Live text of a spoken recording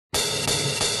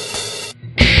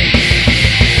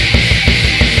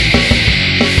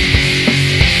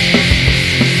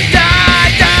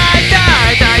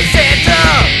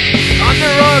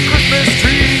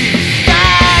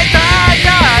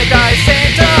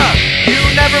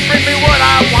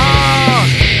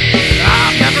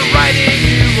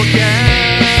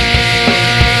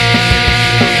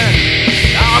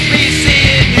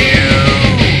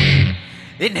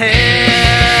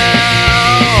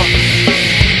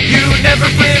never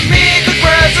give me good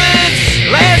presents.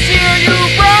 Last year you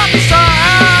brought me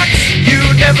socks. You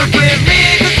never give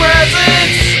me good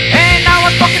presents. And now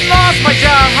I fucking lost my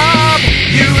job.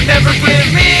 You never give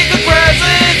me good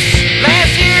presents.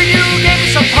 Last year you gave me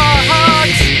some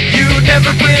pogs. You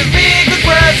never give me good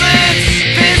presents.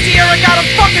 This year I got a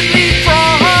fucking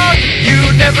leapfrog.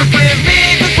 You never give me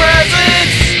good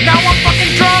presents. Now I'm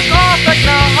fucking drunk off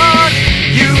eggnog.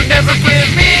 You never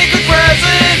give me good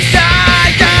presents.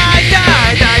 Die, die,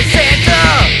 die, die, Santa,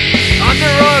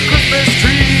 under a Christmas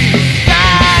tree.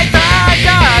 Die, die,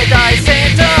 die, die,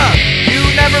 Santa, you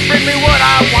never bring me what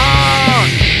I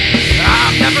want.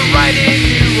 I'm never writing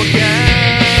you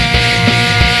again.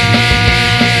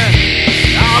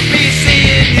 I'll be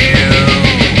seeing you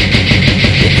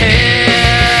in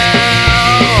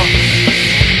hell.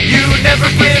 You never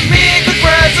give me good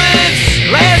presents.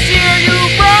 Last year you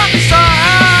brought me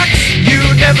socks. You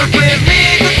never give me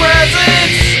good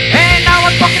presents. And now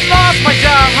I fucking lost my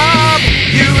job.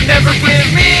 You never give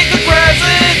me good